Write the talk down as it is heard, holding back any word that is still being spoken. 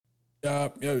Yeah.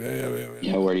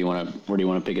 Where do you want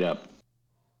to pick it up?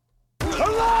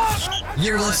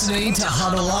 You're listening to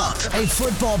Huddle Up, a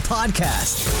football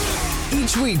podcast.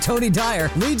 Each week, Tony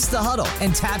Dyer leads the huddle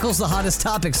and tackles the hottest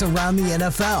topics around the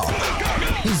NFL.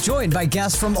 He's joined by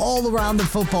guests from all around the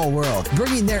football world,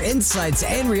 bringing their insights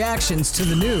and reactions to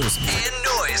the news and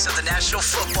noise of the National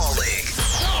Football League.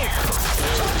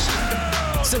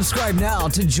 Subscribe now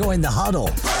to join the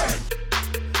huddle.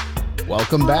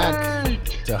 Welcome back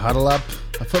to Huddle Up,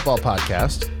 a football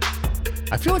podcast.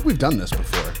 I feel like we've done this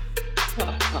before.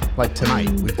 Like tonight,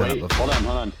 we've done it before. Hold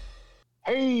on.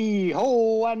 Hey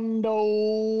ho,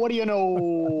 Ando, what do you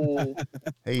know?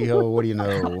 Hey ho, what do you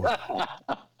know?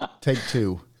 Take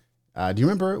two. Do you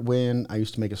remember when I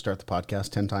used to make us start the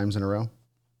podcast 10 times in a row?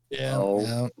 Yeah.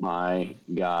 Oh my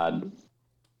God.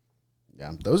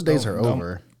 Yeah, those days are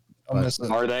over.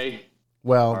 Are they?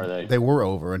 Well, they were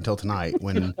over until tonight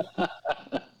when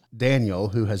Daniel,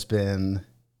 who's been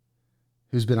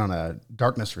on a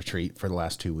darkness retreat for the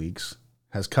last 2 weeks,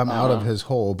 has come out of his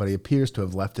hole, but he appears to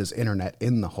have left his internet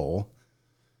in the hole.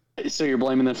 So you're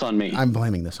blaming this on me? I'm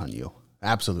blaming this on you.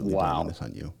 Absolutely blaming this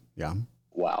on you. Yeah.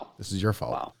 Wow. This is your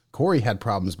fault. Wow. Corey had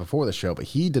problems before the show, but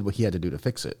he did what he had to do to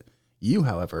fix it. You,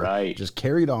 however, just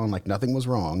carried on like nothing was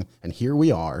wrong, and here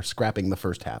we are scrapping the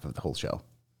first half of the whole show.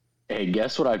 Hey,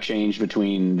 guess what I've changed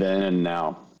between then and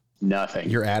now? Nothing.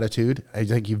 Your attitude? I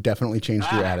think you've definitely changed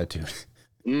your attitude.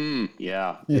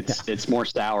 Yeah. It's more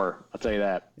sour. I'll tell you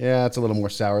that. Yeah, it's a little more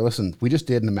sour. Listen, we just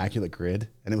did an Immaculate Grid,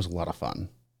 and it was a lot of fun.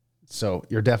 So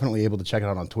you're definitely able to check it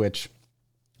out on Twitch.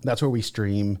 That's where we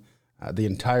stream the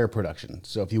entire production.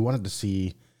 So if you wanted to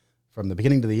see from the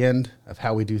beginning to the end of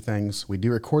how we do things, we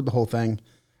do record the whole thing.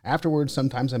 Afterwards,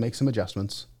 sometimes I make some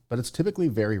adjustments, but it's typically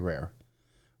very rare.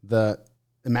 The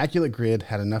Immaculate Grid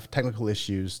had enough technical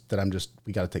issues that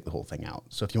we got to take the whole thing out.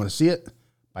 So if you want to see it,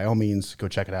 by all means, go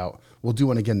check it out. We'll do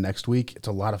one again next week. It's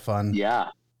a lot of fun. Yeah.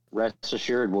 Rest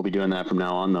assured, we'll be doing that from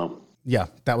now on, though. Yeah,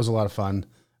 that was a lot of fun.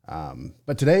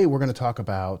 But today we're going to talk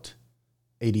about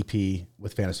ADP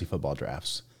with fantasy football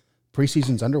drafts.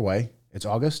 Preseason's underway. It's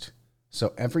August.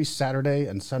 So every Saturday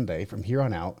and Sunday from here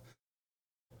on out,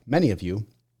 many of you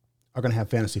are going to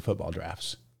have fantasy football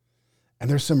drafts. And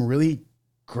there's some really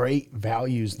great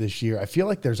values this year. I feel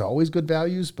like there's always good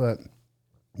values, but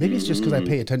maybe it's just because I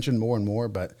pay attention more and more.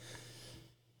 But,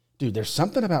 dude, there's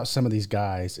something about some of these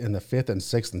guys in the 5th and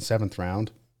 6th and 7th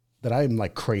round that I'm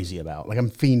like crazy about. Like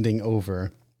I'm fiending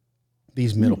over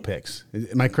these middle picks.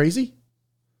 Am I crazy?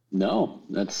 No,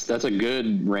 that's a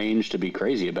good range to be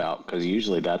crazy about because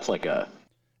usually that's like a.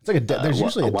 It's like there's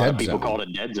usually a dead zone. A lot of people call it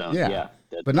a dead zone. Yeah.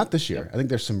 But not this year. I think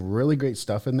there's some really great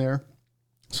stuff in there.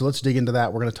 So let's dig into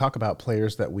that. We're going to talk about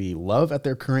players that we love at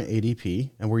their current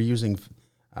ADP, and we're using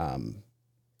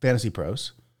Fantasy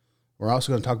Pros. We're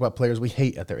also going to talk about players we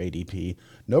hate at their ADP.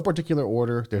 No particular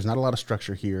order. There's not a lot of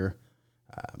structure here.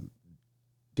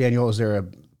 Daniel,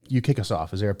 you kick us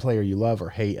off. Is there a player you love or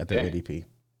hate at their ADP?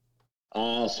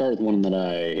 I'll start with one that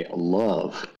I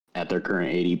love at their current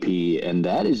ADP, and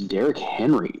that is Derrick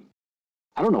Henry.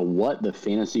 I don't know what the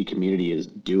fantasy community is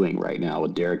doing right now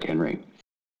with Derrick Henry.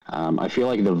 I feel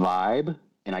like the vibe,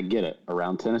 and I get it,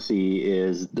 around Tennessee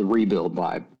is the rebuild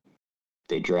vibe.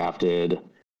 They drafted,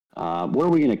 what are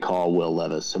we going to call Will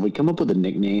Levis? Have we come up with a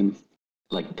nickname?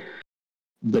 Like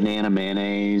Banana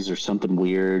Mayonnaise or something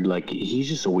weird? Like, he's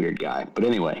just a weird guy. But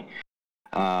anyway,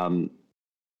 so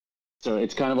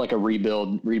it's kind of like a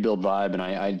rebuild vibe, and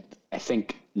I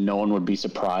think no one would be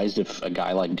surprised if a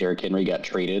guy like Derrick Henry got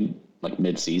traded like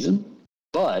mid-season.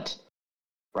 But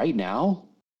right now,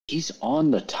 he's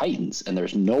on the Titans, and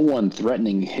there's no one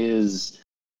threatening his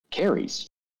carries,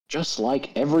 just like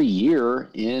every year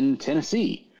in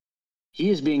Tennessee.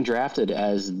 He is being drafted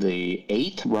as the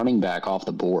 8th running back off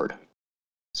the board.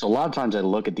 So a lot of times I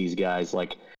look at these guys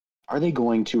like, are they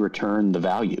going to return the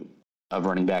value of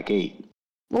running back 8?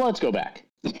 Well, let's go back.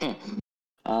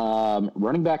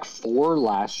 Running back 4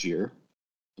 last year,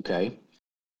 okay?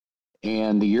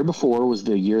 And the year before was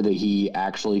the year that he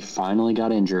actually finally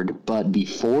got injured. But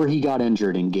before he got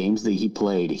injured in games that he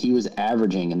played, he was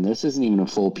averaging, and this isn't even a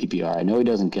full PPR. I know he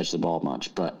doesn't catch the ball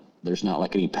much, but there's not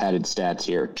like any padded stats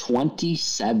here.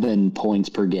 27 points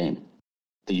per game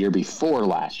the year before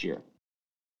last year.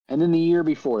 And then the year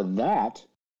before that,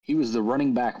 he was the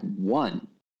running back 1.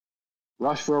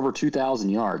 Rushed for over 2,000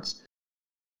 yards.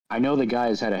 I know the guy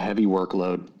has had a heavy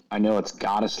workload. I know it's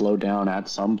got to slow down at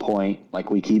some point, like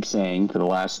we keep saying for the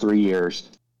last 3 years,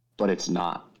 but it's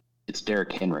not. It's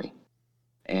Derrick Henry.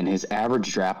 And his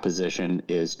average draft position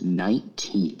is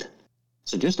 19th.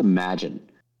 So just imagine,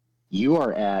 you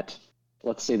are at,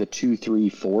 let's say, the 2, 3,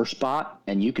 4 spot,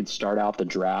 and you could start out the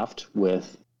draft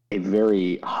with a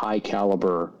very high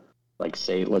caliber, like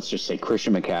let's just say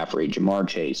Christian McCaffrey, Jamar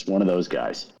Chase, one of those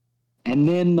guys. And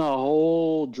then the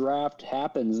whole draft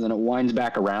happens, and then it winds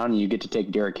back around, and you get to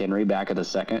take Derrick Henry back at the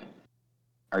second.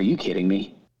 Are you kidding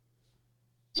me?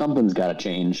 Something's got to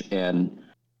change, and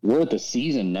we're at the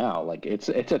season now. Like it's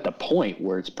at the point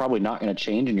where it's probably not going to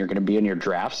change, and you're going to be in your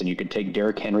drafts, and you could take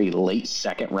Derrick Henry late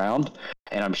second round,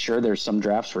 and I'm sure there's some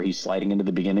drafts where he's sliding into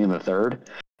the beginning of the third,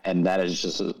 and that is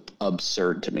just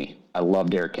absurd to me. I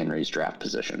love Derrick Henry's draft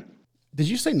position. Did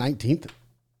you say 19th?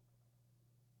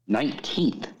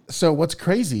 19th. So what's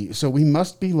crazy? So we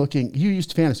must be looking. You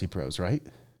used Fantasy Pros, right?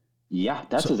 Yeah,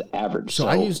 that's his average. So So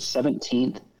I used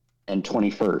 17th and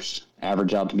 21st,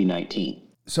 average out to be 19.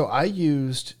 So I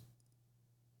used.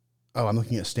 Oh, I'm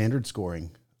looking at standard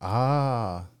scoring.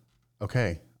 Ah,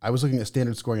 okay. I was looking at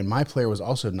standard scoring, and my player was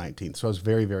also 19th, so I was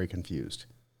very, very confused.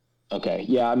 Okay,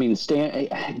 yeah, I mean,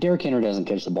 Derrick Henry doesn't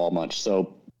catch the ball much,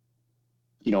 so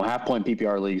half-point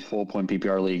PPR leagues, full-point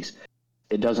PPR leagues,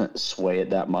 it doesn't sway it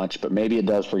that much, but maybe it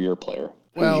does for your player.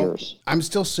 Who's yours? I'm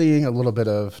still seeing a little bit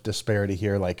of disparity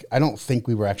here. Like, I don't think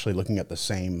we were actually looking at the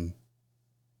same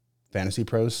Fantasy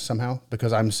Pros somehow,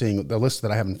 because I'm seeing the list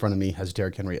that I have in front of me has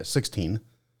Derrick Henry at 16,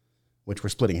 which we're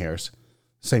splitting hairs.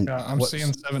 Same. Yeah, I'm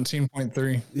seeing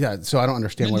 17.3. Yeah, so I don't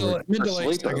understand why we're For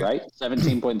sleeper, right?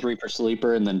 17.3 for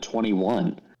sleeper, and then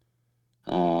 21.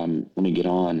 Let me get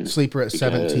on. Sleeper at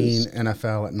 17,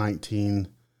 NFL at 19,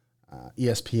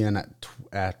 ESPN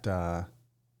at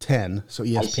 10. So I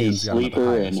see ESPN's got him at the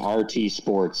sleeper and highest. RT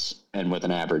Sports, and with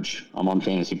an average. I'm on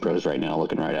Fantasy Pros right now,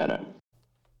 looking right at it.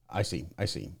 I see.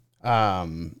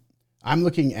 I'm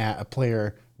looking at a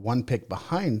player one pick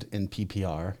behind in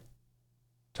PPR,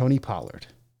 Tony Pollard.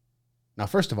 Now,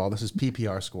 first of all, this is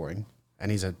PPR scoring,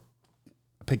 and he's a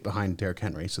pick behind Derrick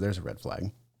Henry, so there's a red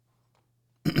flag.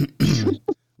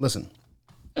 Listen,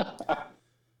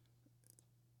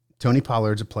 Tony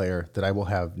Pollard's a player that I will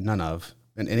have none of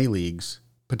in any leagues,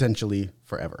 potentially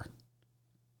forever.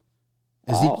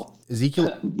 Wow.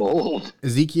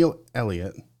 Ezekiel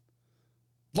Elliott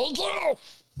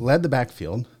led the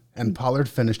backfield, and Pollard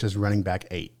finished as running back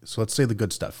 8. So let's say the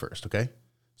good stuff first, okay?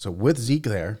 So with Zeke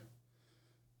there,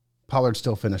 Pollard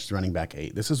still finished running back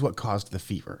 8. This is what caused the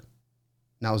fever.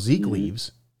 Now Zeke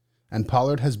leaves, and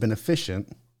Pollard has been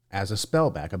efficient as a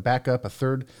spellback, a backup, a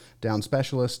third down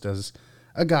specialist, as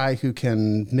a guy who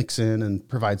can mix in and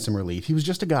provide some relief. He was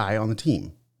just a guy on the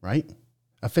team, right?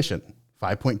 Efficient.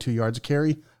 5.2 yards a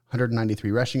carry,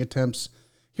 193 rushing attempts.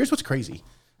 Here's what's crazy.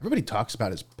 Everybody talks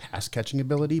about his pass catching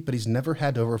ability, but he's never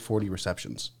had over 40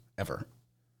 receptions, ever.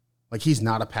 Like, he's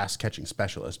not a pass catching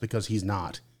specialist because he's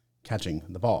not catching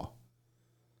the ball.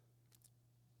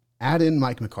 Add in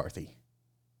Mike McCarthy.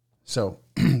 So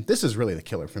this is really the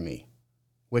killer for me,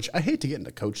 which I hate to get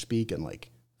into coach speak and like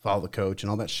follow the coach and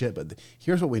all that shit, but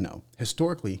here's what we know.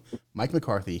 Historically, Mike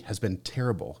McCarthy has been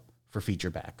terrible for feature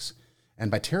backs.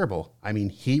 And by terrible, I mean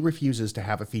he refuses to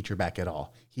have a feature back at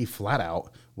all. He flat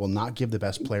out will not give the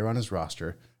best player on his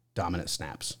roster dominant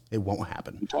snaps. It won't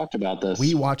happen. We talked about this.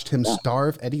 We watched him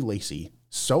starve Eddie Lacy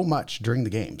so much during the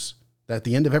games that at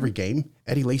the end of every game,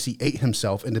 Eddie Lacy ate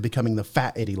himself into becoming the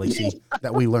fat Eddie Lacy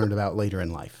that we learned about later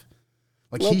in life.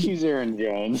 Like Let's use Aaron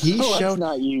Jones. He Let's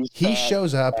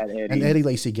shows up, and Eddie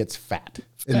Lacy gets fat.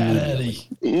 Eddie.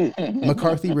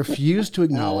 McCarthy refused to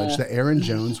acknowledge that Aaron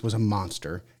Jones was a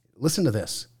monster. Listen to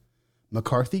this.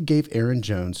 McCarthy gave Aaron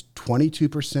Jones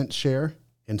 22% share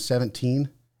in 17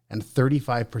 and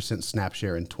 35% snap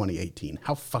share in 2018.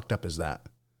 How fucked up is that?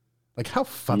 Like, how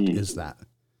fucked is that?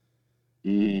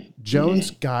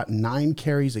 Jones got 9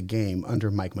 carries a game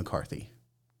under Mike McCarthy.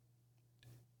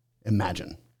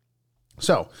 Imagine.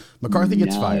 So, McCarthy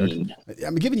gets fired.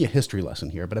 I'm giving you a history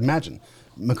lesson here, but imagine.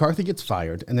 McCarthy gets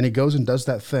fired, and then he goes and does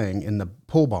that thing in the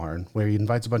pole barn where he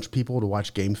invites a bunch of people to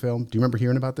watch game film. Do you remember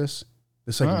hearing about this?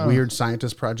 This weird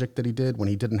scientist project that he did when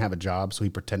he didn't have a job, so he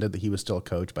pretended that he was still a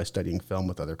coach by studying film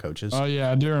with other coaches. Oh,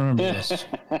 yeah, I do remember this.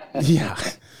 Yeah.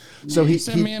 So he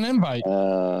sent me an invite.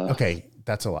 Okay,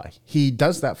 that's a lie. He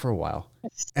does that for a while,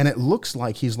 and it looks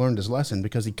like he's learned his lesson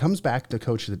because he comes back to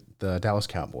coach the Dallas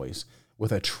Cowboys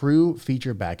with a true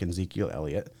feature back in Ezekiel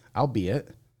Elliott,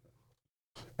 albeit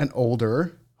an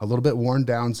older, a little bit worn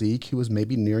down Zeke who was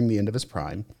maybe nearing the end of his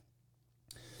prime.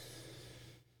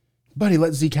 But he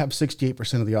let Zeke have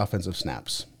 68% of the offensive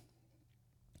snaps.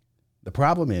 The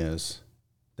problem is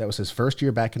that was his first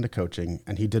year back into coaching,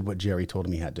 and he did what Jerry told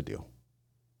him he had to do.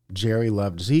 Jerry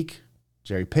loved Zeke.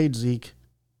 Jerry paid Zeke.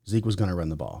 Zeke was going to run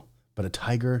the ball. But a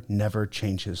tiger never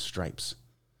changes stripes.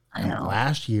 And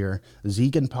last year,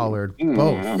 Zeke and Pollard,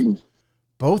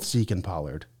 both Zeke and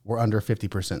Pollard were under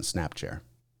 50% snap share.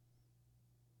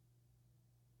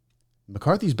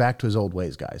 McCarthy's back to his old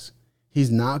ways, guys. He's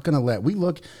not going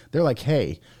to they're like,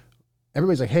 hey,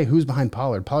 everybody's like, hey, who's behind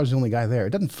Pollard? Pollard's the only guy there.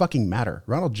 It doesn't fucking matter.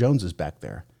 Ronald Jones is back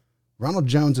there. Ronald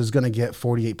Jones is going to get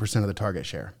 48% of the target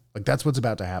share. Like, that's what's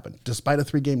about to happen. Despite a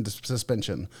 3-game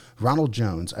suspension, Ronald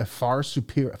Jones, a far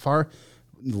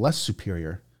less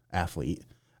superior athlete,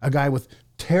 a guy with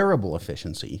terrible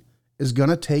efficiency, is going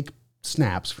to take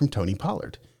snaps from Tony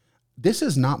Pollard. This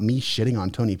is not me shitting on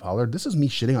Tony Pollard. This is me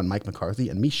shitting on Mike McCarthy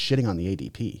and me shitting on the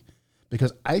ADP,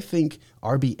 because I think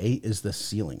RB8 is the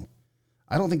ceiling.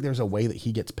 I don't think there's a way that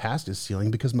he gets past his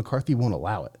ceiling because McCarthy won't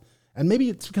allow it. And maybe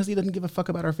it's because he doesn't give a fuck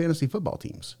about our fantasy football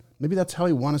teams. Maybe that's how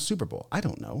he won a Super Bowl. I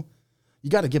don't know. You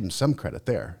got to give him some credit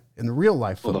there. In the real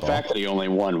life football. Well, the fact that he only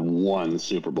won one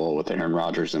Super Bowl with Aaron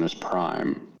Rodgers in his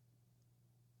prime.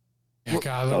 Yeah,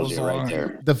 God, that was right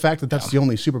there. The fact that that's the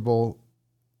only Super Bowl.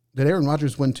 Did Aaron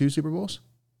Rodgers win 2 Super Bowls?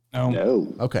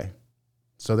 No. Okay.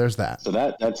 So there's that. So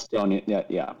that's telling you,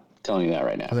 telling you that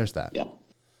right now. So there's that. Yeah.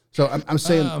 So I'm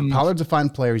saying Pollard's a fine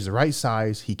player. He's the right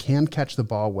size. He can catch the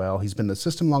ball well. He's been in the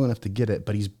system long enough to get it,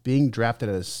 but he's being drafted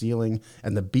at a ceiling,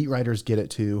 and the beat writers get it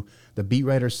too. The beat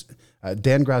writers,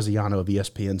 Dan Graziano of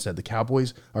ESPN said the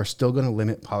Cowboys are still going to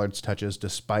limit Pollard's touches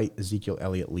despite Ezekiel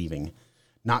Elliott leaving.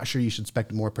 Not sure you should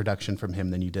expect more production from him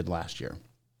than you did last year.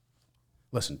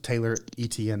 Listen, Taylor,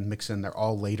 Etienne, Mixon, they're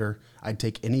all later. I'd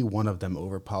take any one of them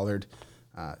over Pollard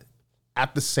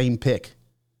at the same pick.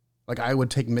 Like, I would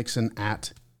take Mixon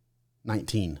at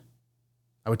 19.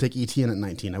 I would take Etienne at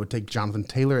 19. I would take Jonathan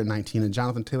Taylor at 19, and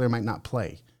Jonathan Taylor might not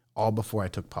play, all before I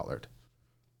took Pollard.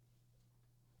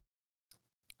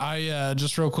 I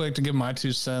just real quick to give my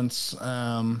 2 cents.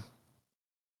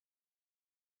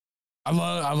 I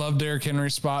love Derrick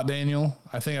Henry's spot, Daniel.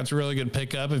 I think that's a really good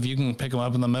pickup. If you can pick him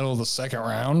up in the middle of the second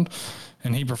round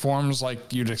and he performs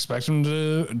like you'd expect him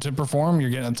to perform,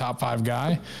 you're getting a top 5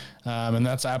 guy. And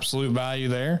that's absolute value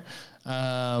there.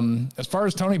 As far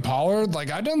as Tony Pollard,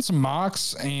 like, I've done some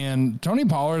mocks, and Tony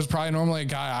Pollard is probably normally a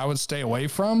guy I would stay away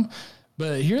from.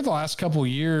 But here the last couple of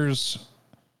years,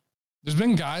 there's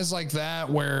been guys like that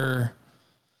where,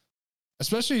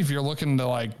 especially if you're looking to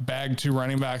like bag 2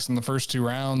 running backs in the first 2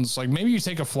 rounds, like maybe you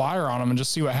take a flyer on him and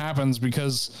just see what happens,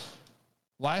 because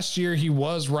last year he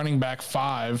was running back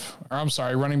 7.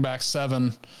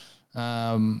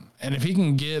 And if he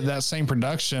can get that same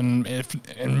production,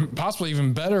 and possibly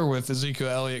even better with Ezekiel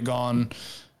Elliott gone,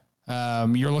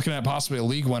 you're looking at possibly a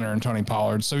league winner in Tony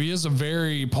Pollard. So he is a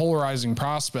very polarizing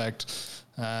prospect.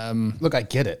 Look, I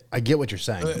get it. I get what you're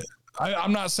saying.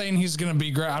 I'm not saying he's going to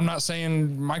be great. I'm not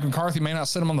saying Mike McCarthy may not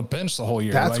sit him on the bench the whole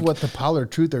year. That's what the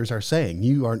Pollard truthers are saying.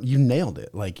 You nailed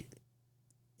it. Like,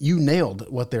 you nailed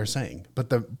what they're saying.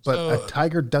 But a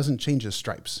tiger doesn't change his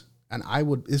stripes. And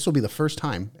this will be the first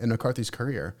time in McCarthy's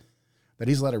career that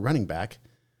he's let a running back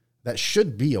that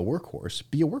should be a workhorse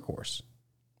be a workhorse.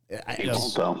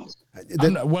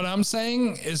 What I'm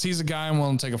saying is he's a guy I'm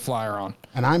willing to take a flyer on.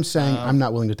 And I'm saying I'm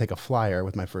not willing to take a flyer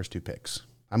with my first 2 picks.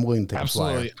 I'm willing to take a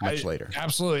flyer much later.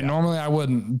 Absolutely. Yeah. Normally I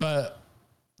wouldn't, but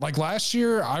like last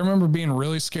year, I remember being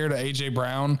really scared of AJ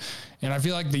Brown. And I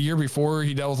feel like the year before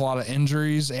he dealt with a lot of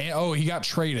injuries, and he got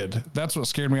traded. That's what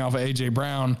scared me off of AJ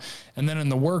Brown. And then in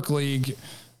the work league,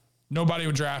 nobody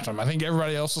would draft him. I think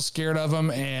everybody else was scared of him.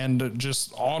 And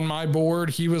just on my board,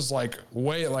 he was like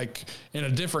way like in a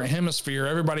different hemisphere.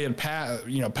 Everybody had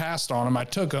passed on him. I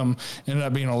took him, ended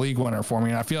up being a league winner for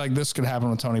me. And I feel like this could happen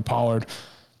with Tony Pollard.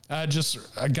 Just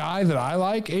a guy that I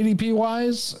like ADP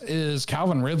wise is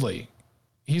Calvin Ridley.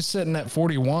 He's sitting at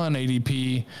 41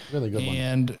 ADP. Really good one.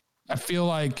 And I feel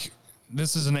like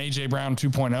this is an AJ Brown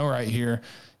 2.0 right here.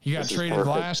 He got traded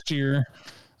last year,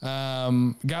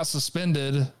 got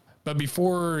suspended, but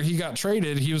before he got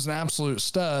traded, he was an absolute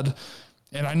stud.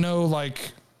 And I know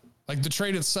like the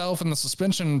trade itself and the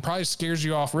suspension probably scares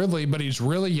you off Ridley, but he's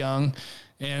really young.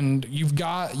 And you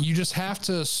just have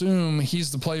to assume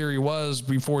he's the player he was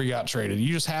before he got traded.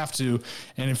 You just have to.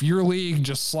 And if your league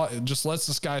just lets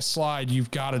this guy slide, you've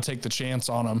got to take the chance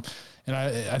on him. And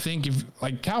I think if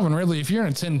like Calvin Ridley, if you're in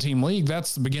a 10-team league,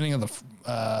 that's the beginning of the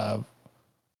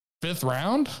 5th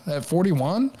round at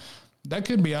 41. That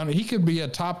could be he could be a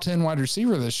top 10 wide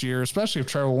receiver this year, especially if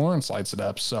Trevor Lawrence lights it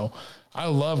up. So I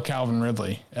love Calvin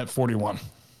Ridley at 41.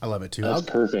 I love it too. That's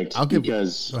perfect.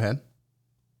 Go ahead.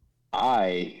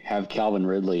 I have Calvin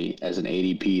Ridley as an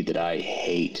ADP that I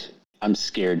hate. I'm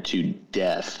scared to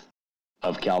death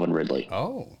of Calvin Ridley.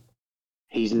 Oh.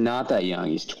 He's not that young.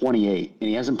 He's 28, and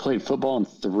he hasn't played football in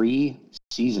 3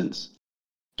 seasons.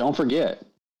 Don't forget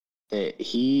that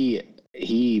he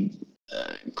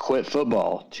quit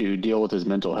football to deal with his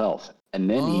mental health, and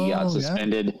then he got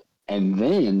suspended, and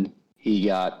then he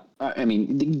got I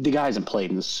mean, the guy hasn't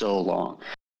played in so long.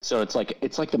 So it's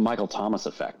like the Michael Thomas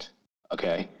effect.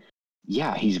 Okay.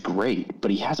 Yeah, he's great,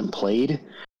 but he hasn't played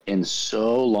in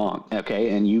so long.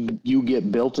 Okay. And you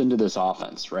get built into this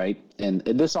offense, right? And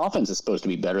this offense is supposed to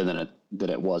be better than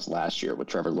it was last year with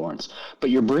Trevor Lawrence.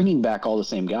 But you're bringing back all the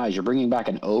same guys. You're bringing back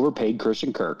an overpaid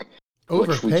Christian Kirk.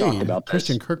 Which we talked about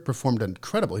Christian Kirk performed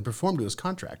incredibly. He performed to his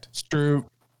contract. It's true.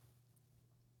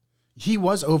 He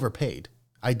was overpaid.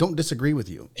 I don't disagree with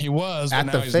you. He was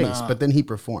at the face, but then he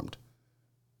performed.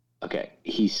 Okay,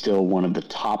 he's still one of the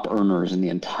top earners in the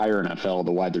entire NFL,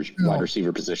 the wide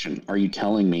receiver position. Are you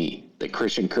telling me that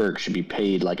Christian Kirk should be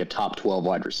paid like a top 12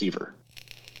 wide receiver?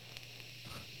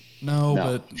 No,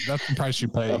 but that's the price you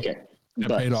pay. Okay,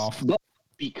 paid off. But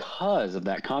because of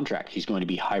that contract, he's going to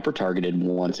be hyper-targeted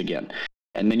once again.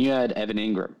 And then you had Evan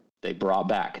Ingram. They brought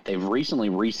back. They've recently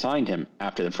re-signed him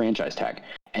after the franchise tag.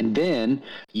 And then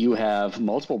you have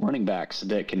multiple running backs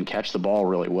that can catch the ball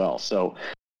really well. So,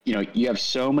 you have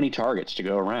so many targets to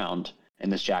go around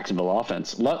in this Jacksonville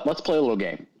offense. Let's play a little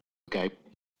game, okay?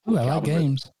 Ooh, I like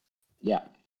games. Yeah.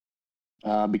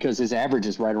 Because his average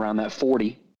is right around that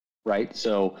 40, right?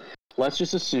 So let's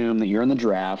just assume that you're in the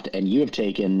draft and you have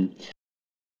taken,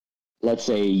 let's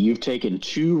say you've taken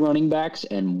 2 running backs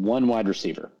and 1 wide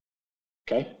receiver,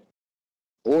 okay?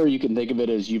 Or you can think of it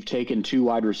as you've taken 2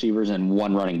 wide receivers and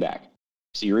 1 running back.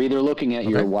 So you're either looking at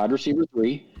your wide receiver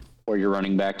 3 or your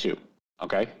running back 2.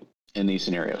 Okay, in these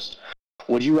scenarios.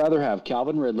 Would you rather have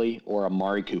Calvin Ridley or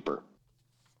Amari Cooper?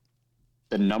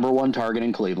 The number 1 target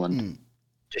in Cleveland.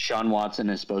 Deshaun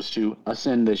Watson is supposed to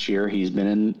ascend this year. He's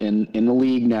been in the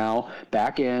league now,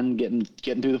 back in, getting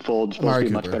through the fold. Supposed to be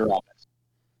a much better offense.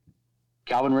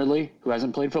 Calvin Ridley, who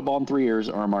hasn't played football in 3 years,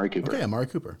 or Amari Cooper? Okay, Amari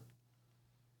Cooper.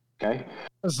 Okay.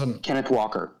 Listen, Kenneth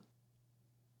Walker.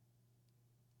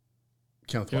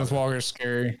 Kenneth Walker's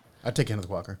scary. I'd take Kenneth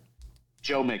Walker.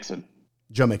 Joe Mixon.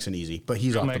 Joe Mixon easy, but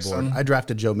he's off the board. I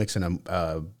drafted Joe Mixon.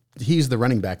 He's the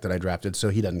running back that I drafted, so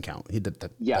he doesn't count. His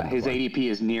ADP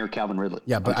is near Calvin Ridley.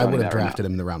 Yeah, but I would have drafted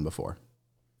him in the round before.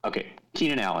 Okay,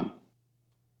 Keenan Allen.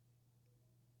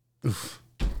 Oof.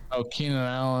 Oh, Keenan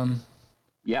Allen.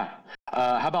 Yeah.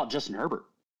 How about Justin Herbert?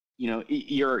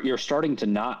 You're starting to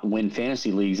not win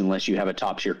fantasy leagues unless you have a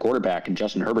top tier quarterback, and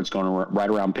Justin Herbert's going right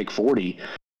around pick 40.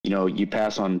 You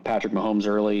pass on Patrick Mahomes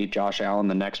early, Josh Allen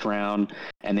the next round,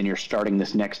 and then you're starting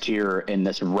this next tier, and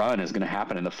this run is going to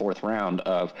happen in the 4th round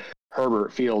of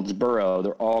Herbert, Fields, Burrow.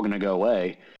 They're all going to go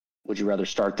away. Would you rather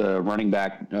start the running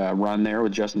back run there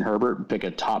with Justin Herbert, pick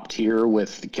a top tier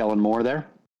with Kellen Moore there?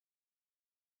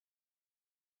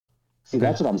 See,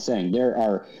 that's what I'm saying.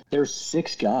 There's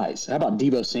 6 guys. How about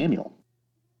Deebo Samuel?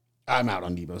 I'm out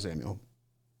on Deebo Samuel.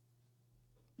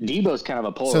 Debo's kind of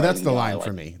a polarizing. So that's the line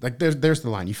for me. Like there's the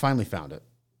line. You finally found it.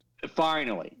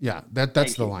 Finally. Yeah,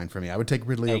 that's the line for me. I would take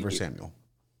Ridley over Samuel.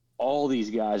 All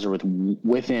these guys are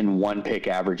within 1 pick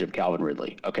average of Calvin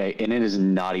Ridley, okay? And it is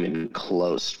not even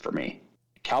close for me.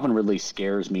 Calvin Ridley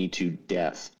scares me to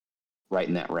death right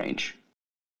in that range.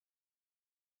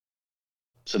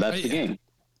 So that's the game.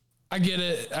 I get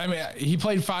it. I mean, he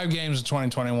played 5 games in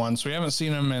 2021, so we haven't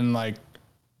seen him in like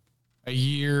a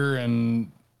year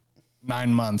and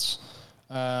 9 months.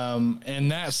 In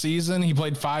that season, he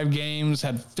played 5 games,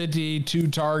 had 52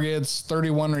 targets,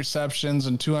 31 receptions,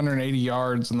 and 280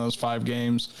 yards in those 5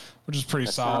 games, which is pretty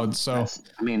solid.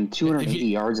 280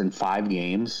 yards in 5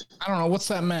 games. I don't know. What's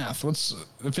that math? What's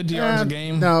 50 yards a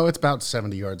game? No, it's about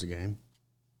 70 yards a game.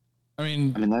 I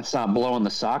mean, that's not blowing the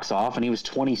socks off, and he was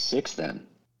 26 then.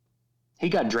 He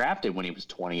got drafted when he was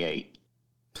 28.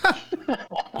 He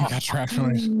got drafted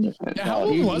when he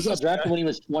was. He got drafted when he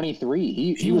was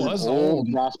 23. He was an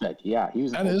old prospect. Yeah, he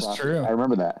was. That is true. I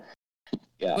remember that.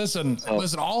 Yeah. Listen.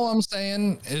 All I'm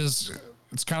saying is,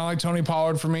 it's kind of like Tony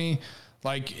Pollard for me.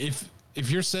 Like if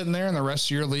you're sitting there and the rest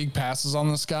of your league passes on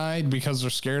this guy because they're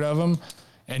scared of him,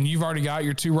 and you've already got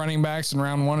your 2 running backs in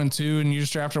round 1 and 2, and you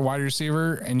just drafted a wide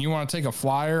receiver, and you want to take a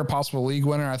flyer, a possible league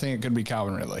winner, I think it could be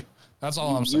Calvin Ridley. That's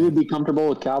all I'm saying. You would be comfortable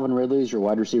with Calvin Ridley as your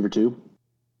wide receiver too?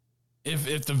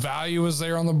 If the value is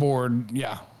there on the board,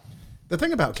 yeah. The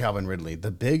thing about Calvin Ridley,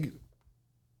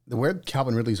 where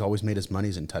Calvin Ridley's always made his money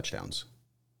is in touchdowns.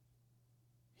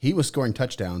 He was scoring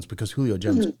touchdowns because Julio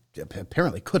Jones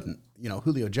apparently couldn't.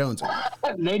 Julio Jones.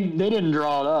 They didn't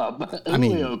draw it up.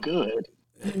 Julio could.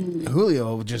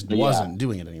 Julio just wasn't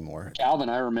doing it anymore. Calvin,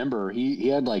 I remember he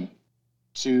had like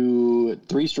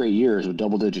 2-3 straight years with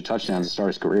double-digit touchdowns to start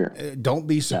his career. Don't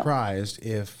be surprised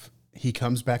if he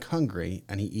comes back hungry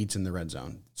and he eats in the red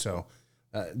zone. So,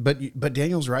 but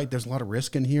Daniel's right. There's a lot of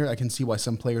risk in here. I can see why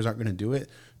some players aren't going to do it.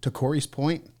 To Corey's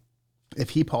point,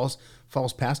 if he falls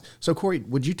falls past. So, Corey,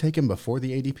 would you take him before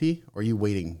the ADP, or are you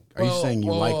waiting? Are you saying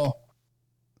you like?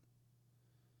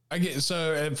 I get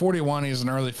so at 41, he's an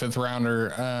early 5th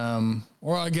rounder.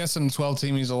 Or I guess in 12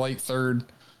 team, he's a late 3rd.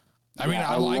 I mean,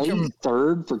 I like him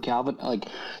 3rd for Calvin. Like,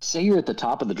 say you're at the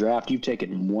top of the draft, you've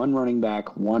taken 1 running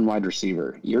back, 1 wide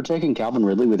receiver. You're taking Calvin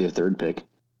Ridley with your 3rd pick.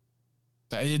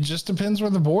 It just depends where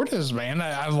the board is, man.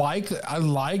 I like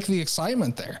the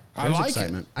excitement there. There's I like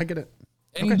excitement. it. I get it.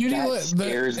 And Okay. That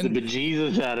scares the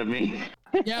bejesus out of me.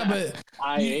 Yeah, but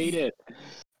I hate it.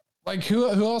 Like who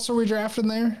else are we drafting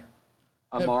there?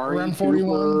 Amari, around 41?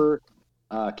 Cooper,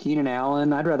 Keenan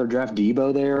Allen. I'd rather draft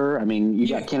Debo there. I mean, you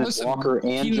got Kenneth Walker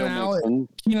and Joe Mixon.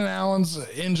 Keenan Allen's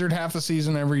injured half the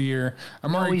season every year.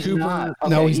 Amari Cooper. Not. Okay,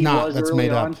 No, he's not. That's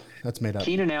made on. up. That's made up.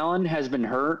 Keenan Allen has been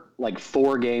hurt like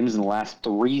 4 games in the last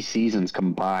 3 seasons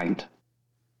combined.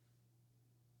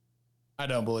 I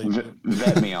don't believe it.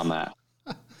 Vet me on that.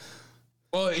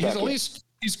 Well,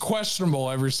 he's questionable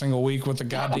every single week with the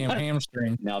goddamn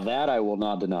hamstring. Now that I will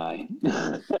not deny.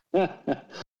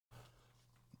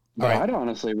 But Right. I'd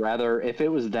honestly rather, if it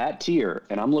was that tier,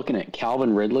 and I'm looking at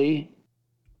Calvin Ridley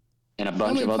and a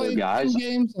bunch of other Played guys. 2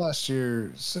 games last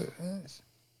year.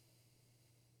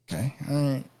 Okay,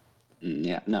 all right.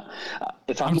 Yeah, no.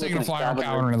 If I'm I'm taking a flyer on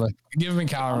Calvin Ridley. Give me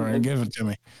Calvin Ridley. Give it to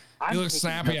me. He looks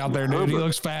snappy out there, dude. He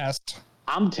looks fast.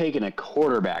 I'm taking a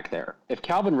quarterback there. If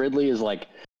Calvin Ridley is like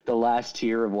the last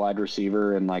tier of wide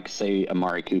receiver and like say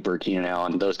Amari Cooper, Keenan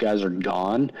Allen, those guys are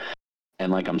gone,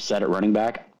 and like I'm set at running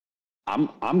back,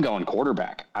 I'm going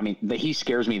quarterback. I mean, he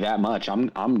scares me that much.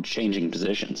 I'm changing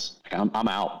positions. I'm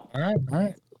out. All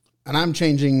right. And I'm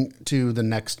changing to the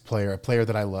next player, a player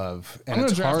that I love. And I'm going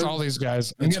to it's draft hard. all these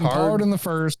guys. I'm It's getting hard. Pollard in the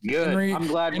 1st. Good. Henry, I'm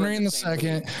glad we're Henry in the same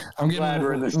 2nd. league. I'm glad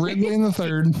we're in getting the Ridley in the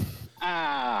 3rd.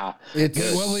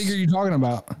 It's What league are you talking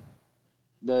about?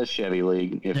 The Chevy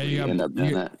League, if we end up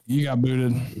doing that. You got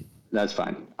booted. That's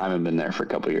fine. I haven't been there for a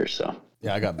couple of years, so.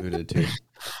 yeah, I got booted too.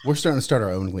 We're starting to start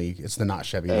our own league. It's the Not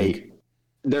Chevy League. Hey,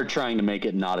 they're trying to make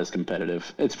it not as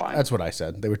competitive. It's fine. That's what I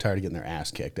said. They were tired of getting their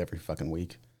ass kicked every fucking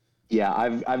week. Yeah,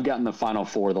 I've gotten the Final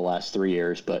Four the last 3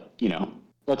 years, but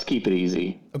let's keep it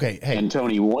easy. Okay, hey. And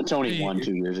Tony won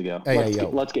 2 years ago.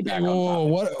 Let's get back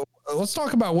on topic. Let's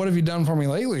talk about what have you done for me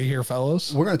lately here,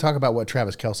 fellas. We're going to talk about what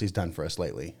Travis Kelce's done for us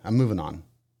lately. I'm moving on.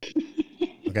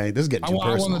 Okay, this is getting too I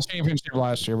won personal. the championship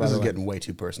last year. This is getting way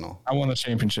too personal. I won the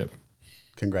championship.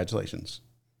 Congratulations.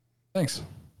 Thanks.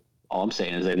 All I'm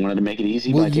saying is they wanted to make it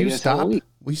easy Will by taking you us stop? out of the league.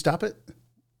 Will you stop it?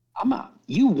 I'm out.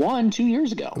 You won 2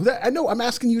 years ago. I know. I'm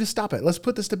asking you to stop it. Let's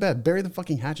put this to bed. Bury the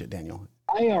fucking hatchet, Daniel.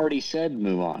 I already said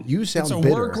move on. You sound It's a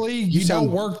bitter. work league. You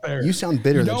don't work there. You sound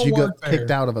bitter You that don't you got work there.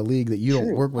 kicked out of a league that you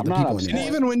don't work with I'm the not people upset. And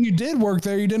anymore. even when you did work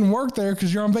there, you didn't work there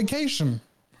because you're on vacation.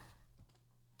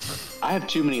 I have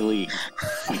too many leagues.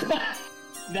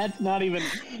 That's not even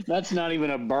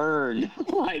a burn.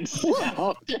 Like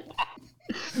sound.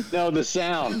 No, the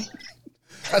sound.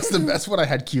 That's what I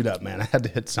had queued up, man. I had to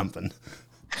hit something.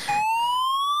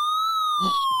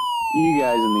 You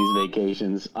guys in these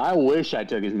vacations. I wish I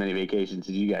took as many vacations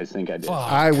as you guys think I did.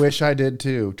 Fuck. I wish I did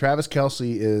too. Travis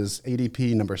Kelce is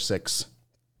ADP number 6.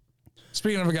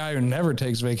 Speaking of a guy who never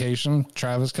takes vacation,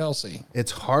 Travis Kelce.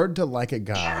 It's hard to like a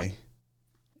guy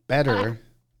better.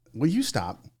 Will you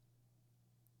stop?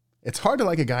 It's hard to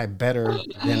like a guy better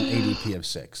than ADP of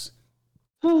 6.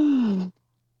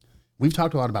 We've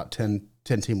talked a lot about 10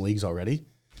 team leagues already.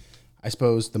 I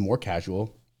suppose the more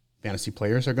casual fantasy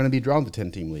players are going to be drawn to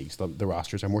 10 team leagues. The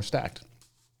rosters are more stacked.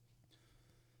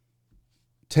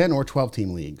 10 or 12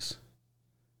 team leagues.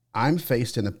 I'm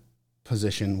faced in a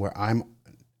position where I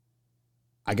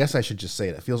guess I should just say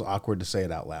it. It feels awkward to say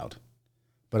it out loud.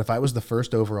 But if I was the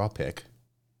first overall pick,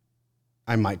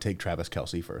 I might take Travis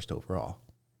Kelce first overall.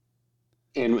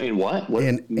 In what?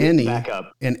 In any back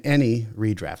up. in any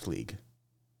redraft league.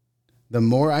 The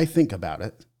more I think about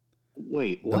it,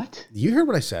 Wait, what? you heard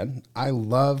what I said. I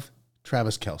love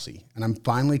Travis Kelce, and I'm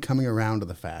finally coming around to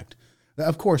the fact that,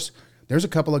 of course, there's a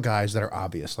couple of guys that are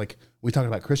obvious. Like we talked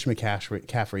about Christian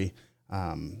McCaffrey,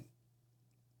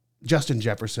 Justin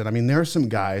Jefferson. I mean, there are some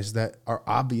guys that are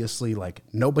obviously like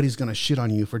nobody's going to shit on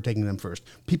you for taking them first.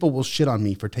 People will shit on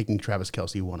me for taking Travis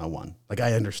Kelce 101. Like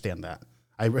I understand that.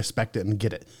 I respect it and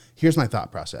get it. Here's my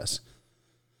thought process.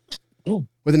 Ooh.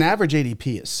 With an average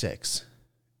ADP at 6,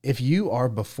 if you are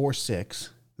before 6,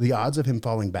 the odds of him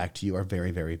falling back to you are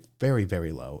very, very, very,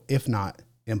 very low, if not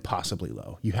impossibly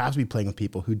low. You have to be playing with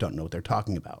people who don't know what they're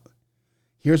talking about.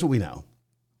 Here's what we know.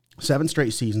 7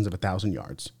 straight seasons of 1,000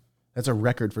 yards. That's a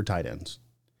record for tight ends.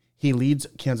 He leads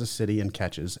Kansas City in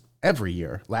catches every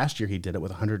year. Last year, he did it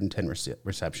with 110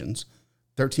 receptions,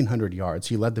 1,300 yards.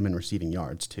 He led them in receiving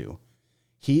yards, too.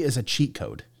 He is a cheat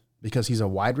code because he's a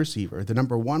wide receiver, the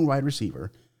number one wide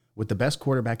receiver with the best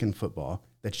quarterback in football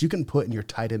that you can put in your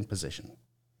tight end position.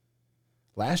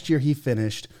 Last year, he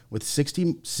finished with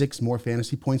 66 more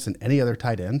fantasy points than any other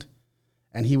tight end,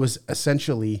 and he was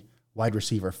essentially wide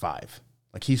receiver 5.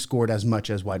 Like, he scored as much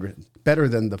as better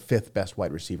than the 5th best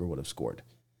wide receiver would have scored.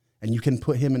 And you can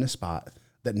put him in a spot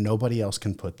that nobody else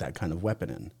can put that kind of weapon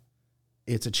in.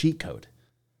 It's a cheat code.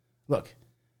 Look,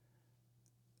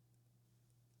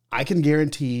 I can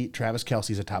guarantee Travis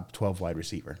Kelce's a top 12 wide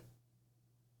receiver.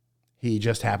 He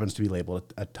just happens to be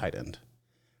labeled a tight end.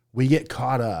 We get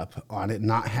caught up on it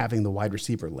not having the wide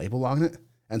receiver label on it.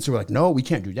 And so we're like, no, we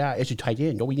can't do that. It's a tight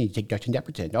end. No, we need to take Justin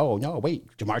Jefferson. No,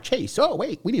 wait, Jamar Chase. Oh,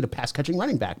 wait, we need a pass catching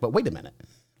running back. But wait a minute.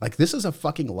 Like, this is a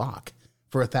fucking lock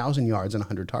for 1,000 yards and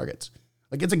 100 targets.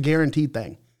 Like, it's a guaranteed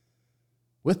thing.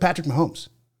 With Patrick Mahomes,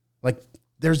 like,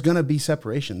 there's going to be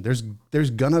separation. There's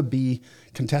going to be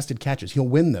contested catches. He'll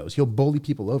win those. He'll bully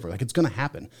people over. Like, it's going to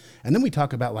happen. And then we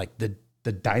talk about, like,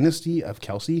 the dynasty of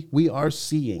Kelce. We are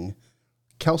seeing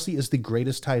Kelce is the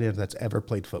greatest tight end that's ever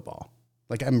played football.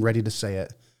 Like, I'm ready to say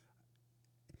it.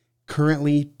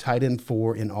 Currently, tight end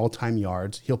 4 in all-time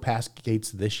yards. He'll pass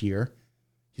Gates this year.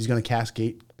 He's going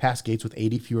to pass Gates with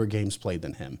 80 fewer games played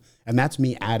than him. And that's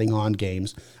me adding on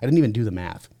games. I didn't even do the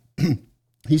math.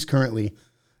 He's currently,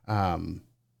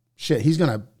 he's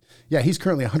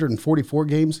currently 144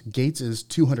 games. Gates is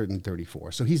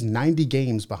 234. So he's 90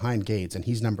 games behind Gates, and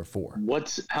he's number 4.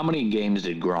 How many games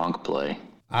did Gronk play?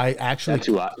 That's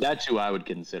who I would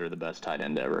consider the best tight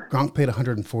end ever. Gronk played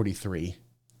 143.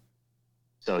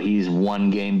 So he's 1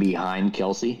 game behind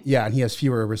Kelce? Yeah, and he has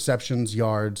fewer receptions,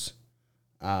 yards.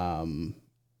 I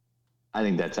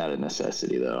think that's out of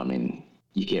necessity, though. I mean,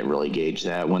 you can't really gauge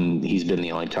that when he's been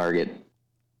the only target.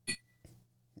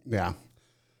 Yeah.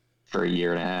 For a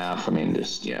year and a half. I mean,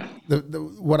 just, yeah.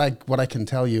 What I can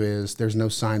tell you is there's no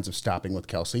signs of stopping with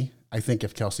Kelce. I think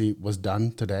if Kelce was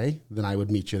done today, then I would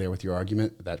meet you there with your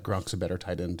argument that Gronk's a better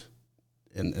tight end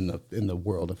in the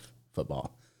world of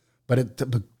football. But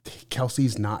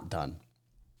Kelce's not done.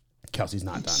 Kelce's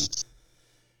not done.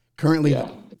 Currently,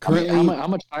 how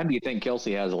much time do you think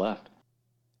Kelce has left?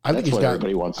 I bet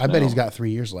he's got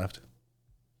 3 years left.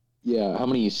 Yeah. How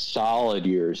many solid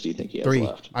years do you think he has 3.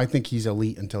 left? I think he's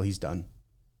elite until he's done.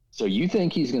 So you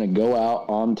think he's going to go out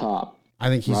on top? I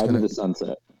think he's going to the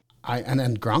sunset.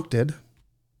 And Gronk did.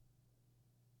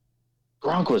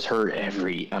 Gronk was hurt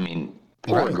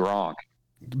poor Right. Gronk.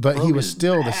 But he was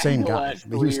still the same guy.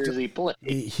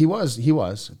 He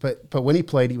was. But when he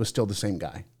played, he was still the same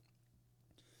guy.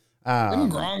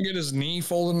 Didn't Gronk get his knee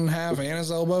folded in half and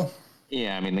his elbow?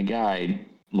 Yeah, I mean, the guy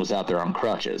was out there on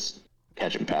crutches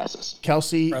catching passes.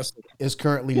 Kelce is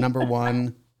currently number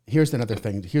 1. Here's another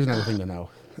thing to know.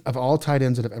 Of all tight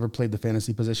ends that have ever played the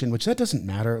fantasy position, which that doesn't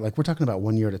matter. Like, we're talking about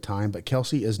 1 year at a time, but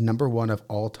Kelce is number 1 of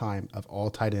all time of all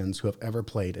tight ends who have ever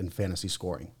played in fantasy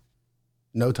scoring.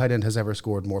 No tight end has ever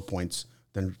scored more points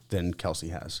than Kelce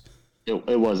has.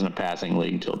 It wasn't a passing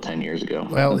league until 10 years ago.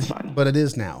 Well, but it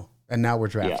is now. And now we're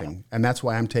drafting. Yeah. And that's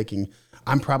why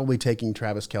I'm probably taking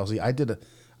Travis Kelce.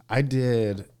 I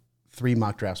did 3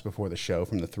 mock drafts before the show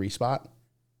from the 3 spot,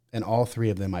 and all 3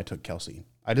 of them I took Kelce.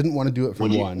 I didn't want to do it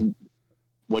from 1.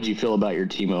 What did you feel about your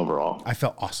team overall? I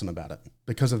felt awesome about it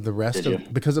because of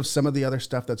because of some of the other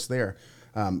stuff that's there.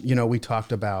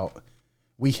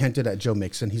 We hinted at Joe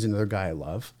Mixon. He's another guy I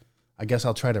love. I guess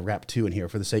I'll try to wrap 2 in here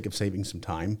for the sake of saving some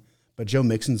time. But Joe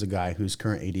Mixon's a guy whose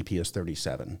current ADP is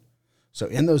 37. So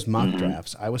in those mock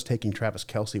drafts, I was taking Travis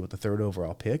Kelce with the 3rd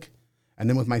overall pick. And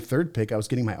then with my 3rd pick, I was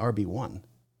getting my RB1.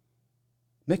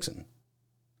 Mixon.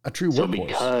 A true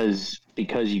workhorse.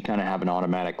 Because you kind of have an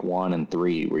automatic 1 and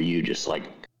 3 where you just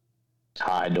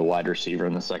tied to wide receiver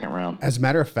in the 2nd round. As a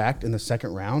matter of fact, in the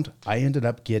 2nd round, I ended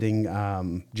up getting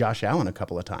Josh Allen a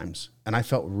couple of times, and I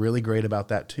felt really great about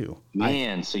that too.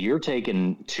 Man, so you're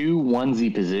taking 2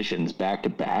 onesie positions back to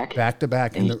back,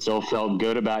 and you still felt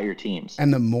good about your teams.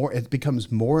 And it becomes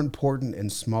more important in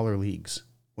smaller leagues.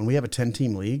 When we have a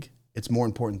 10-team league, it's more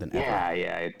important than ever.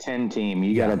 Yeah, a 10-team,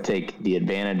 you got to take the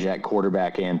advantage at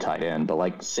quarterback and tight end.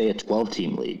 But say a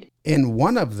 12-team league. In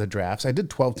one of the drafts, I did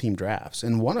 12-team drafts.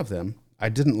 In one of them, I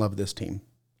didn't love this team.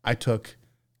 I took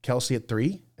Kelce at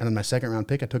 3, and in my 2nd round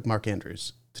pick, I took Mark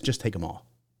Andrews to just take them all,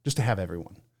 just to have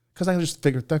everyone. Because I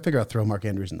figure I'll throw Mark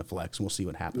Andrews in the flex, and we'll see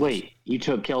what happens. Wait, you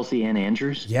took Kelce and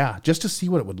Andrews? Yeah, just to see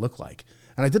what it would look like.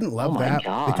 And I didn't love that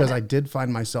because I did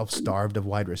find myself starved of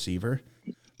wide receiver.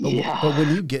 But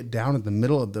when you get down in the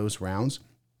middle of those rounds,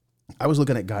 I was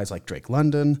looking at guys like Drake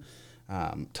London,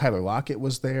 Tyler Lockett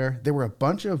was there. There were a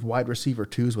bunch of wide receiver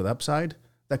 2s with upside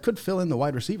that could fill in the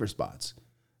wide receiver spots.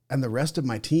 and the rest of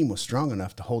my team was strong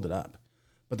enough to hold it up.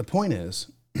 But the point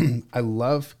is, I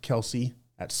love Kelsey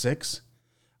at 6.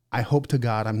 I hope to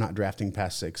God I'm not drafting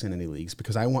past 6 in any leagues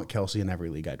because I want Kelsey in every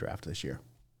league I draft this year.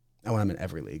 I want him in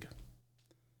every league.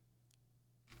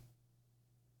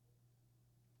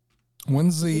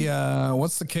 What's the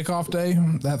kickoff day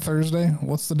that Thursday?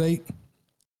 What's the date?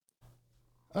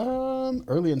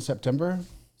 Early in September.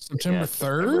 September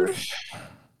 3rd?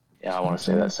 Yeah, I want to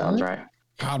say that sounds right.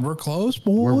 God, we're close,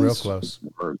 boys. We're real close.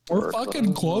 We're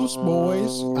fucking close,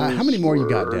 boys. How many more you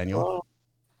got, Daniel?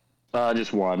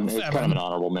 Just one. 7. It's kind of an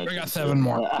honorable mention. I got 7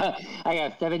 more. I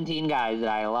got 17 guys that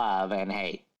I love and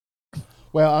hate.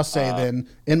 Well, I'll say then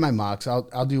in my mocks,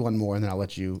 I'll do one more and then I'll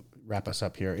let you wrap us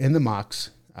up here. In the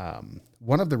mocks,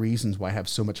 one of the reasons why I have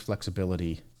so much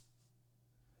flexibility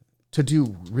to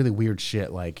do really weird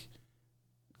shit like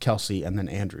Kelsey and then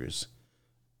Andrews,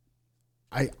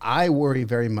 I worry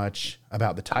very much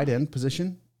about the tight end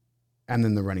position and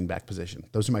then the running back position.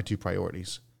 Those are my 2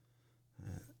 priorities.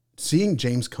 Seeing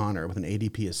James Conner with an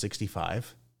ADP of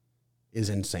 65 is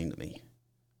insane to me.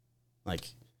 Like,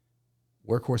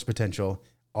 workhorse potential,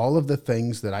 all of the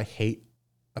things that I hate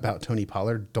about Tony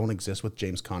Pollard don't exist with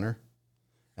James Conner.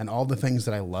 And all the things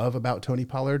that I love about Tony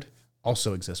Pollard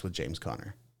also exist with James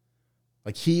Conner.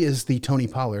 Like, he is the Tony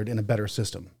Pollard in a better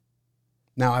system.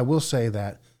 Now, I will say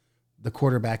that the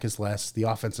quarterback is less, the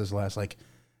offense is less. Like,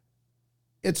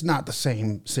 it's not the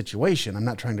same situation. I'm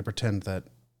not trying to pretend that,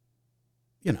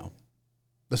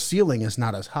 the ceiling is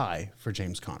not as high for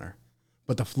James Conner,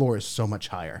 but the floor is so much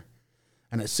higher.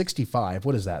 And at 65,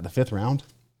 what is that, the 5th round?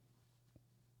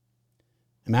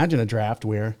 Imagine a draft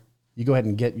where you go ahead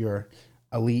and get your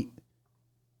elite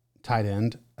tight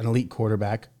end, an elite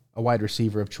quarterback, a wide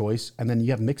receiver of choice, and then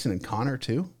you have Mixon and Connor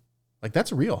too. Like,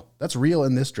 that's real. That's real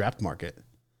in this draft market.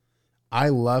 I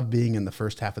love being in the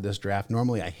first half of this draft.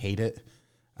 Normally I hate it.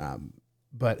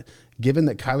 But given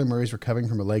that Kyler Murray's recovering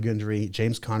from a leg injury,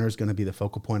 James Conner is going to be the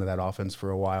focal point of that offense for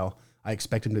a while. I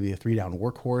expect him to be a 3-down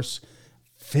workhorse.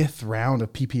 5th round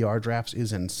of PPR drafts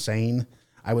is insane.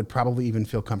 I would probably even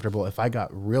feel comfortable if I got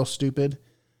real stupid.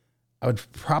 I would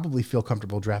probably feel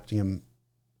comfortable drafting him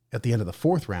at the end of the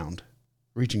 4th round,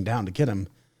 reaching down to get him.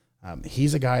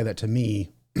 He's a guy that, to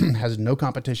me, has no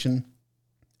competition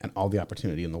and all the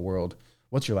opportunity in the world.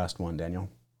 What's your last one, Daniel?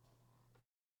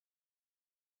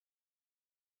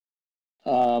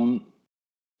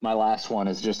 My last one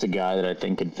is just a guy that I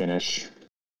think could finish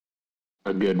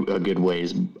a good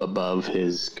ways above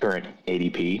his current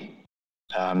ADP.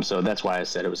 So that's why I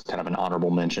said it was kind of an honorable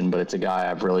mention, but it's a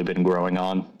guy I've really been growing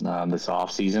on this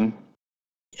offseason.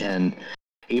 And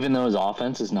even though his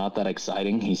offense is not that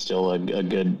exciting, he's still a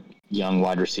good young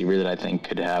wide receiver that I think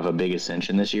could have a big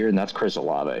ascension this year, and that's Chris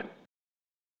Olave.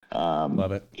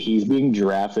 Love it. He's being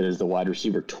drafted as the wide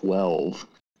receiver 12,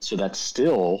 so that's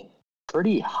still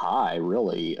pretty high,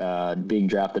 really, being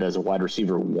drafted as a wide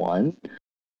receiver 1.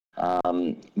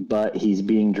 But he's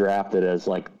being drafted as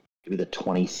like maybe the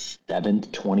 27th,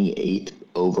 28th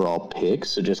overall pick.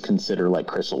 So just consider like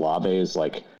Chris Olave is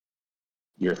like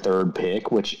your 3rd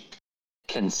pick, which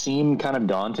can seem kind of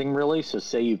daunting, really. So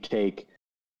say you take,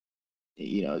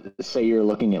 say you're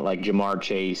looking at like Jamar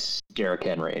Chase, Derrick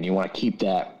Henry, and you want to keep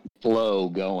that flow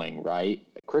going, right?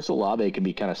 Chris Olave can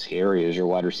be kind of scary as your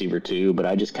wide receiver too, but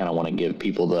I just kind of want to give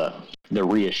people the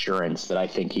reassurance that I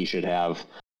think he should have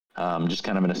just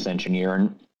kind of an ascension year.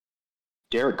 And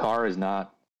Derek Carr is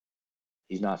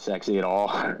he's not sexy at all.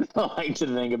 I like to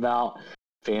think about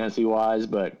fantasy wise,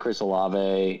 but Chris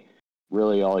Olave,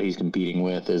 really all he's competing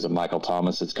with is a Michael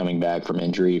Thomas that's coming back from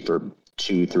injury for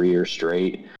 2-3 years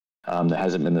straight. That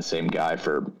hasn't been the same guy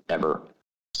forever.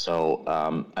 So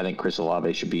I think Chris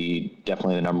Olave should be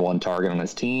definitely the number 1 target on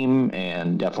his team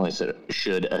and definitely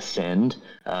should ascend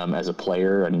as a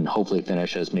player and hopefully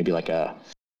finish as maybe like a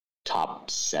top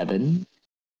 7,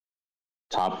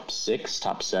 top 6,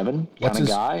 top 7 kind of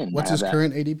guy. And what's his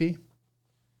current ADP?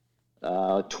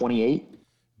 28.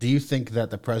 Do you think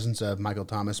that the presence of Michael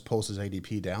Thomas pulls his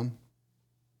ADP down?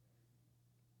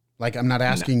 Like, I'm not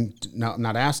asking,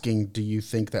 not asking, do you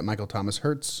think that Michael Thomas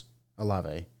hurts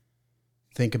Olave?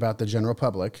 Think about the general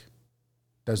public.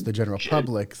 Does the general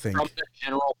public think? From the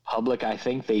general public, I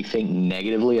think they think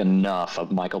negatively enough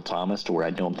of Michael Thomas to where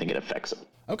I don't think it affects him.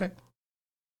 Okay.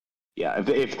 Yeah,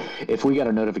 if we got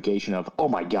a notification of, oh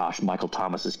my gosh, Michael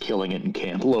Thomas is killing it in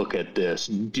camp. Look at this,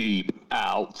 deep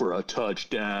out for a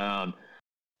touchdown.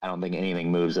 I don't think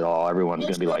anything moves at all. Everyone's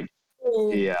going to be like,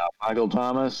 yeah, Michael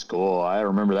Thomas, cool. I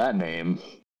remember that name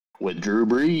with Drew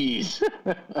Brees.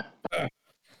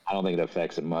 I don't think it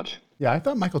affects him much. Yeah, I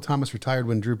thought Michael Thomas retired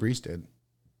when Drew Brees did.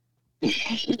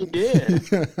 He did.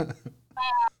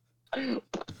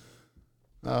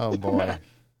 Oh, boy.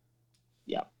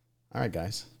 Yeah. All right,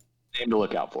 guys. Name to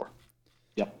look out for.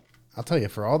 Yep. I'll tell you,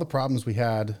 for all the problems we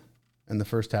had in the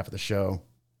first half of the show,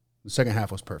 the second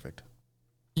half was perfect.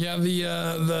 Yeah,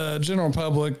 the general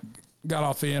public got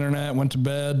off the internet, went to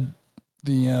bed.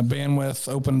 The bandwidth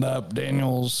opened up.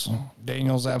 Daniel's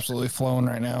absolutely flowing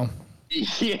right now.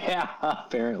 Yeah,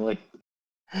 apparently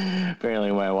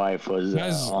my wife was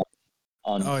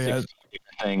on 60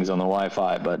 different things on the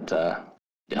Wi-Fi, but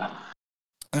yeah.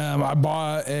 I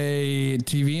bought a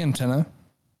TV antenna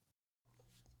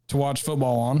to watch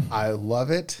football on. I love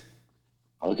it.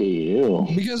 Look at you.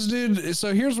 Because, dude,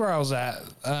 so here's where I was at.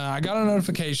 I got a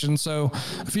notification. So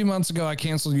a few months ago, I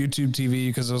canceled YouTube TV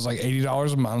because it was like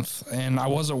 $80 a month, and I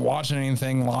wasn't watching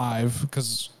anything live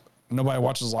because nobody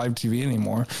watches live TV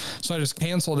anymore. So I just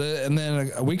canceled it. And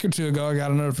then a week or two ago, I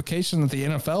got a notification that the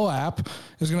NFL app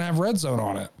is going to have Red Zone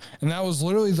on it. And that was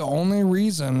literally the only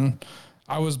reason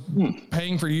I was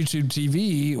paying for YouTube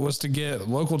TV was to get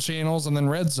local channels and then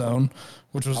Red Zone,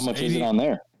 which was how much is it on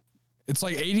there? It's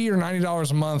like $80 or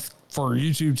 $90 a month for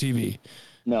YouTube TV.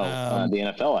 No, the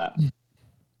NFL app.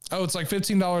 Oh, it's like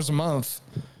 $15 a month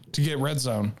to get Red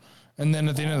Zone. And then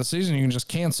at the end of the season, you can just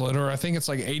cancel it. Or I think it's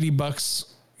like $80.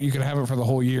 You can have it for the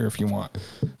whole year if you want.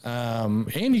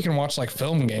 And you can watch like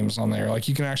film games on there. Like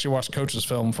you can actually watch coaches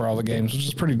film for all the games, which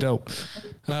is pretty dope.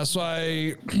 So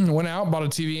I went out, bought a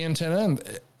TV antenna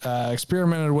and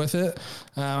experimented with it.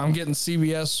 I'm getting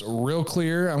CBS real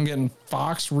clear. I'm getting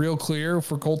Fox real clear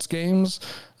for Colts games.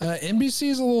 NBC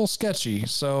is a little sketchy.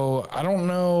 So I don't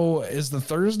know. Is the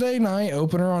Thursday night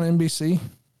opener on NBC?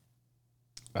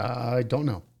 I don't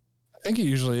know. I think it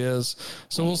usually is.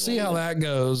 So we'll see how that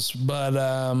goes. But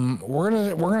we're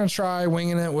gonna try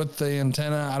winging it with the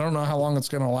antenna. I don't know how long it's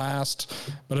gonna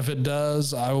last, but if it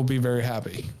does, I will be very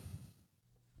happy.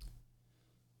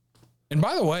 And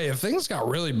by the way, if things got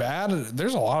really bad,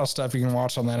 there's a lot of stuff you can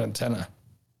watch on that antenna.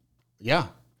 Yeah,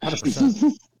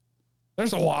 100%.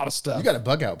 There's a lot of stuff. You got a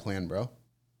bug out plan, bro.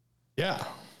 Yeah.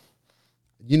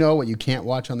 You know what you can't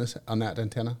watch on that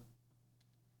antenna?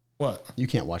 What? You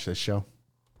can't watch this show.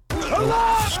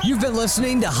 You've been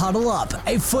listening to Huddle Up,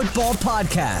 a football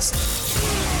podcast.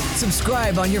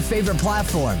 Subscribe on your favorite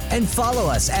platform and follow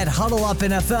us at Huddle Up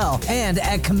NFL and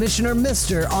at Commissioner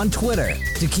Mister on Twitter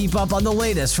to keep up on the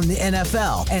latest from the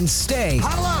NFL and stay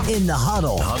in the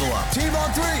huddle. Huddle up. Team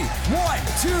on three. 1,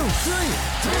 2,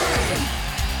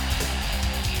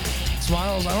 3.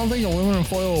 Smiles, I don't think aluminum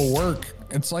foil will work.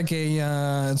 It's like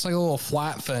a little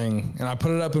flat thing, and I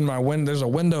put it up in my window. There's a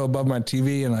window above my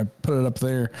TV, and I put it up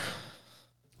there.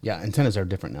 Yeah, antennas are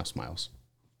different now, Smiles.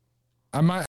 I might